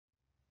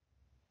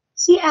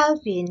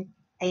Alvin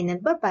ay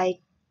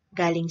nagbabike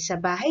galing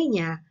sa bahay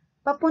niya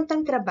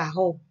papuntang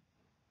trabaho.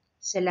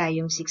 Sa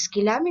layong 6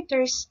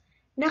 kilometers,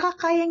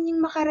 nakakaya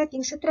niyang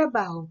makarating sa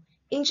trabaho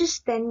in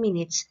just 10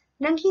 minutes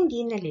nang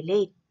hindi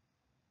nalilate.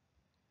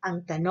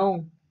 Ang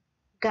tanong,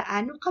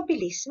 gaano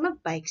kabilis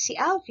magbike si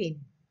Alvin?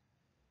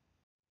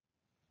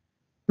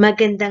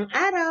 Magandang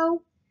araw!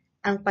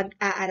 Ang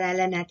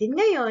pag-aaralan natin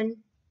ngayon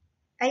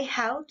ay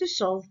how to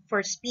solve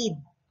for speed.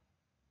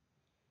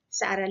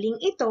 Sa araling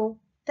ito,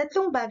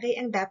 tatlong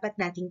bagay ang dapat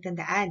nating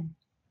tandaan.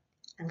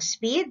 Ang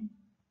speed,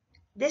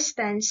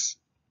 distance,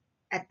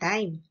 at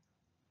time.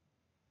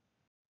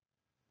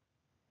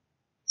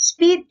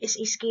 Speed is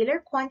a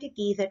scalar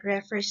quantity that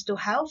refers to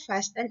how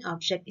fast an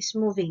object is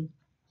moving.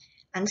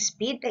 Ang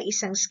speed ay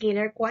isang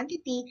scalar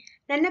quantity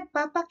na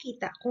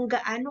nagpapakita kung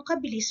gaano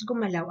kabilis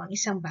gumalaw ang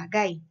isang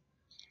bagay.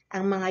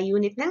 Ang mga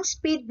unit ng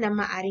speed na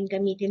maaring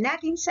gamitin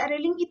natin sa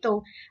araling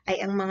ito ay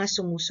ang mga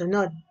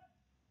sumusunod: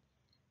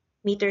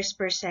 meters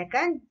per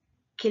second,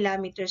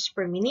 kilometers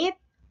per minute,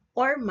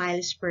 or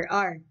miles per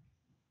hour.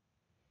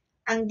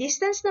 Ang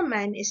distance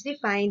naman is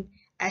defined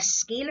as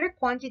scalar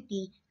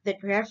quantity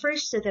that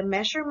refers to the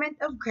measurement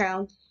of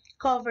ground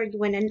covered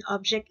when an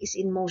object is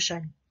in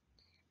motion.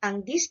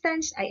 Ang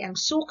distance ay ang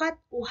sukat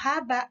o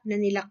haba na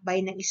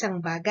nilakbay ng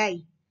isang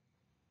bagay.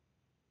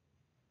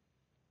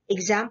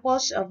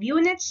 Examples of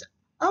units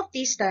of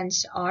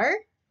distance are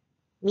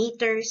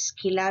meters,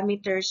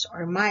 kilometers,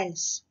 or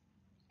miles.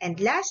 And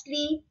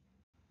lastly,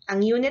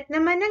 ang unit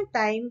naman ng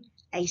time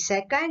ay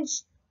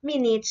seconds,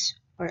 minutes,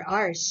 or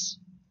hours.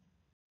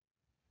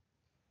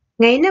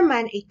 Ngayon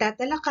naman ay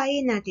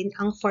tatalakayin natin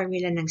ang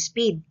formula ng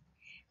speed.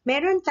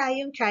 Meron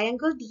tayong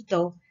triangle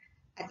dito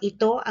at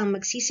ito ang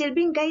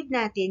magsisilbing guide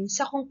natin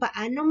sa kung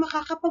paano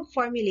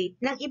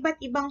makakapag-formulate ng iba't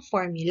ibang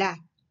formula.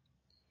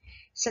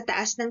 Sa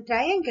taas ng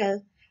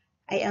triangle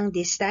ay ang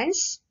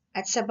distance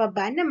at sa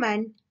baba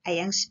naman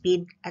ay ang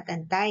speed at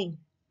ang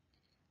time.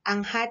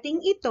 Ang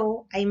hating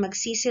ito ay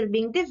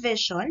magsisilbing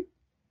division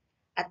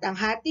at ang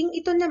hating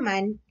ito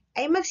naman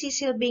ay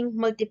magsisilbing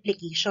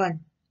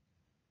multiplication.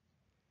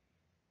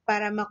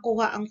 Para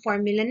makuha ang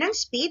formula ng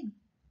speed,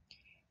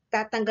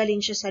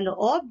 tatanggalin siya sa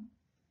loob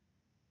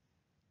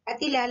at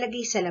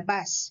ilalagay sa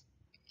labas.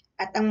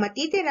 At ang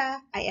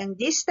matitira ay ang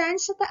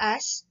distance sa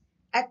taas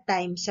at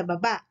time sa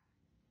baba.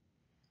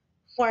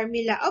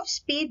 Formula of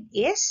speed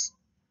is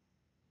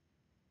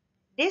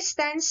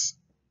distance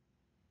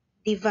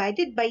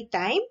divided by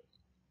time,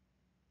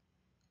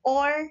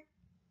 or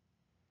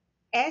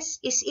S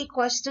is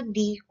equals to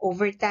D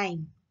over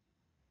time.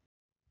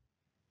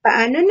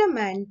 Paano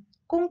naman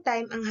kung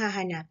time ang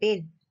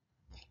hahanapin?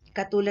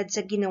 Katulad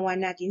sa ginawa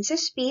natin sa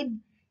speed,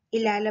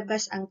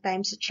 ilalabas ang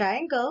time sa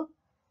triangle,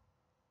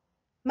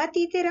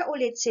 matitira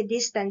ulit si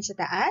distance sa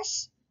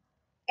taas,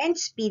 and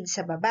speed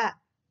sa baba.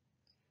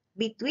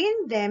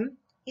 Between them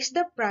is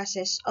the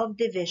process of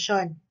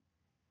division.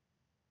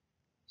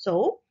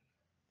 So,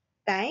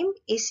 time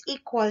is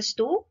equals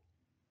to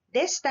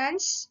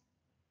distance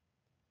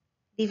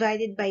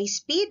divided by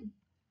speed,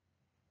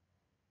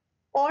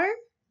 or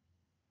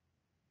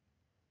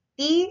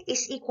T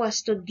is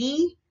equals to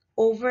D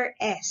over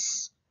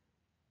S.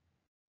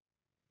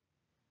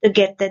 To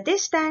get the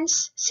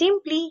distance,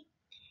 simply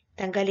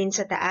tanggalin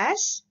sa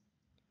taas,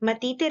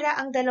 matitira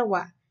ang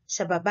dalawa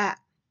sa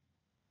baba.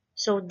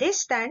 So,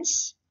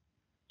 distance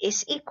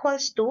is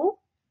equals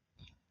to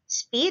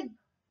speed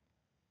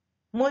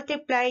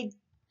multiplied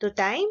to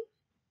time,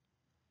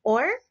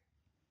 or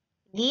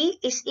D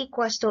is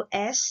equals to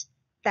S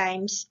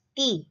times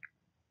T.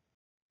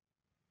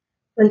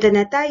 Punta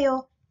na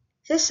tayo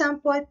sa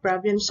sample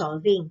problem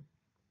solving.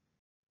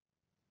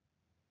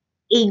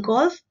 A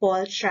golf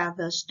ball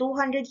travels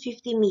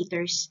 250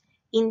 meters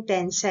in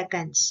 10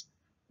 seconds.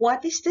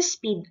 What is the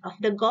speed of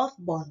the golf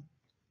ball?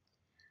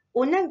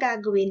 Unang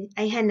gagawin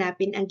ay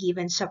hanapin ang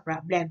given sa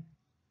problem.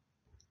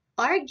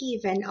 Our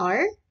given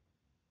are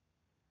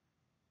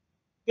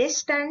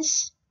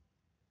distance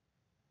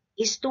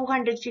is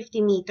 250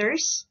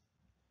 meters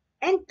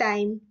and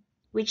time,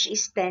 which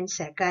is 10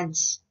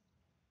 seconds.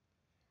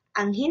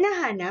 Ang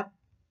hinahanap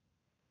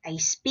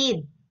ay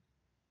speed.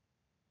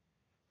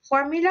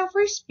 Formula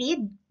for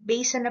speed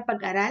based sa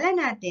napag-aralan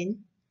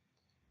natin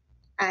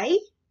ay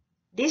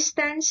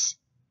distance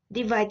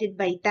divided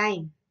by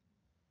time.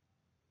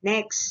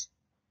 Next,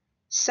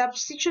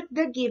 substitute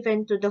the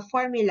given to the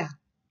formula.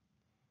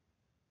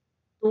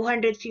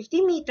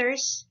 250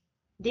 meters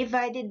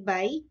divided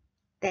by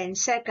 10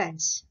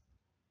 seconds.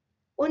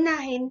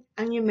 Unahin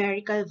ang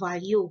numerical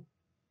value.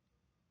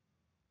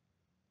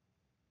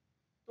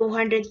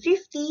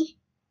 250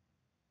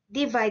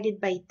 divided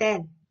by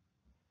 10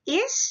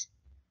 is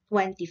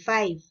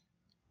 25.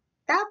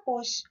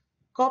 Tapos,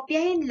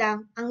 kopyahin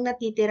lang ang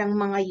natitirang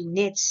mga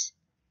units.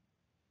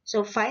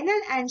 So, final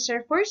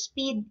answer for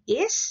speed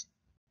is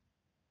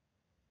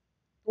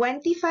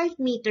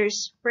 25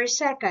 meters per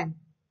second.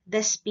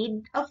 The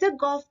speed of the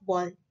golf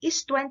ball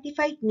is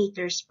 25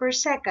 meters per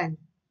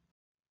second.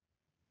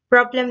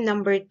 Problem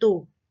number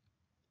 2.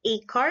 A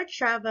car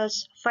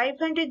travels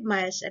 500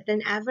 miles at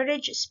an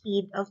average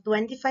speed of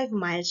 25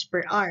 miles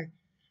per hour.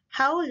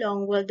 How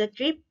long will the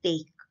trip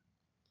take?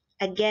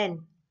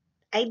 Again,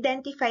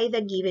 identify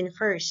the given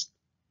first.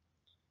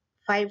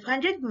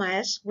 500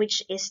 miles,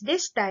 which is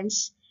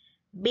distance,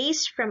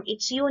 based from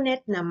its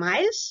unit na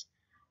miles,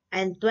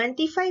 and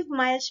 25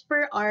 miles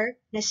per hour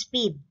na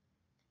speed.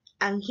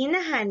 Ang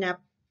hinahanap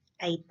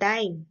ay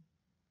time.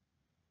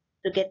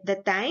 To get the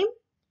time,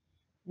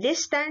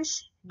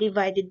 distance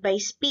divided by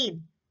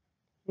speed.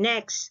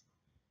 Next,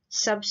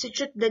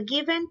 substitute the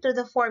given to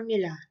the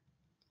formula.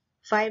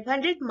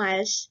 500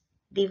 miles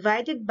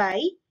divided by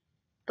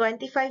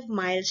 25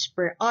 miles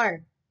per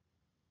hour.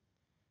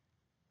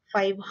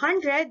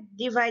 500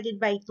 divided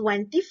by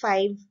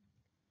 25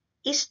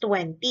 is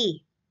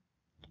 20.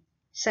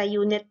 Sa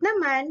unit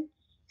naman,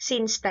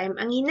 since time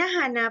ang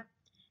hinahanap,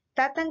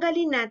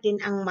 tatanggalin natin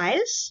ang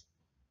miles,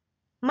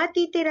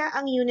 matitira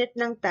ang unit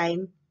ng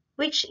time,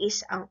 which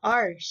is ang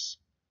hours.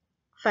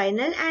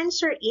 Final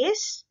answer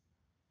is,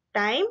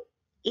 time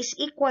is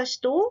equals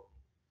to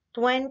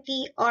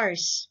 20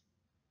 hours.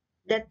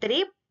 The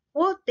trip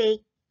will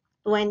take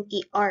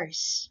 20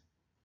 hours.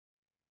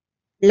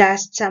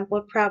 Last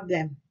sample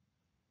problem.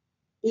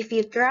 If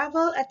you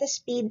travel at a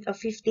speed of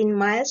 15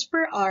 miles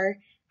per hour,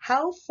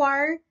 how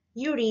far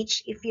you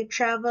reach if you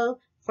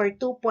travel for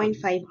 2.5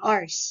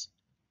 hours?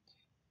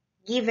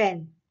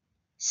 Given,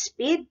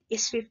 speed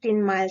is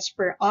 15 miles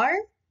per hour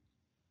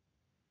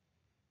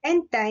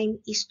and time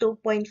is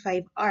 2.5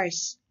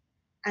 hours.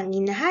 Ang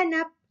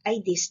hinahanap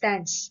ay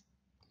distance.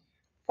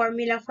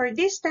 Formula for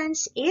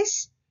distance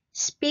is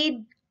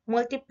speed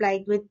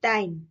multiplied with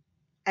time.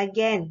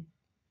 Again,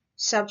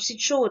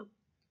 substitute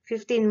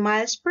 15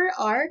 miles per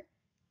hour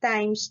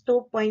times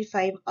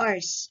 2.5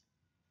 hours.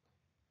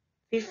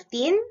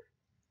 15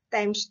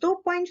 times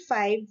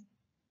 2.5,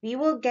 we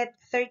will get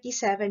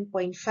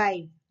 37.5.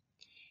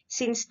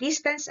 Since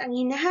distance ang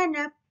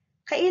hinahanap,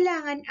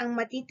 kailangan ang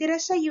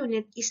matitira sa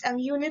unit is ang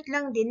unit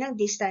lang din ng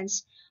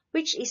distance,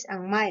 which is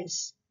ang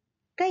miles.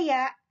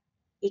 Kaya,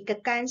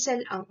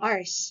 ika-cancel ang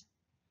hours.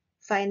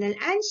 Final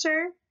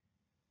answer,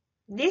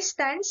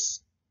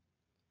 distance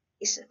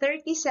is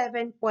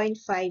 37.5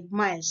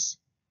 miles.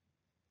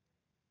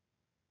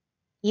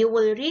 You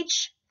will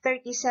reach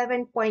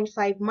 37.5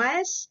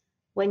 miles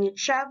when you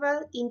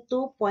travel in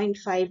 2.5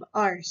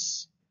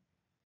 hours.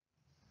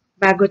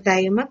 Bago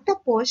tayo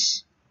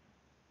magtapos,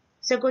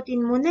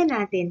 sagutin muna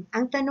natin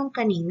ang tanong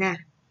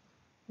kanina.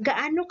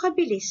 Gaano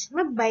kabilis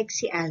magbike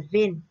si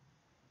Alvin?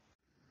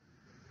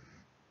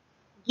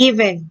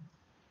 Given,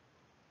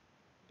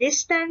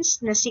 distance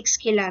na 6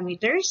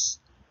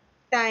 kilometers,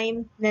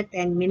 time na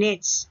 10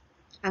 minutes.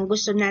 Ang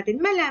gusto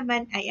natin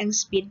malaman ay ang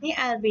speed ni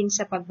Alvin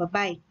sa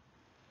pagbabike.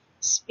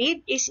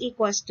 Speed is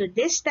equals to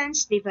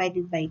distance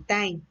divided by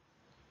time.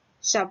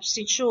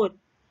 Substitute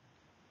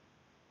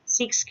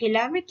 6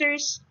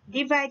 kilometers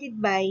divided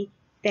by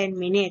 10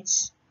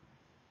 minutes.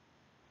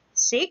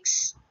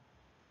 6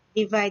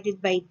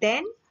 divided by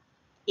 10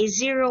 is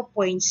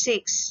 0.6.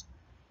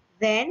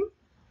 Then,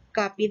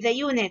 copy the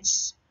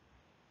units.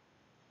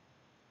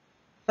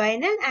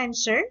 Final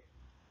answer,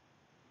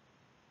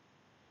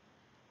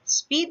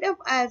 speed of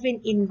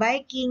Alvin in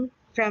biking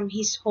from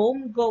his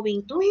home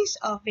going to his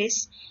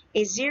office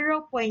is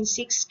 0.6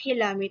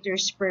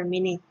 kilometers per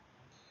minute.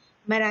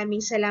 Maraming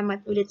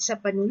salamat ulit sa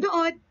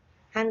panunood.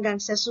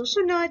 Hanggang sa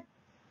susunod,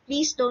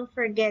 please don't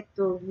forget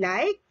to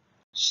like,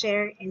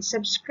 share, and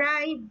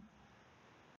subscribe.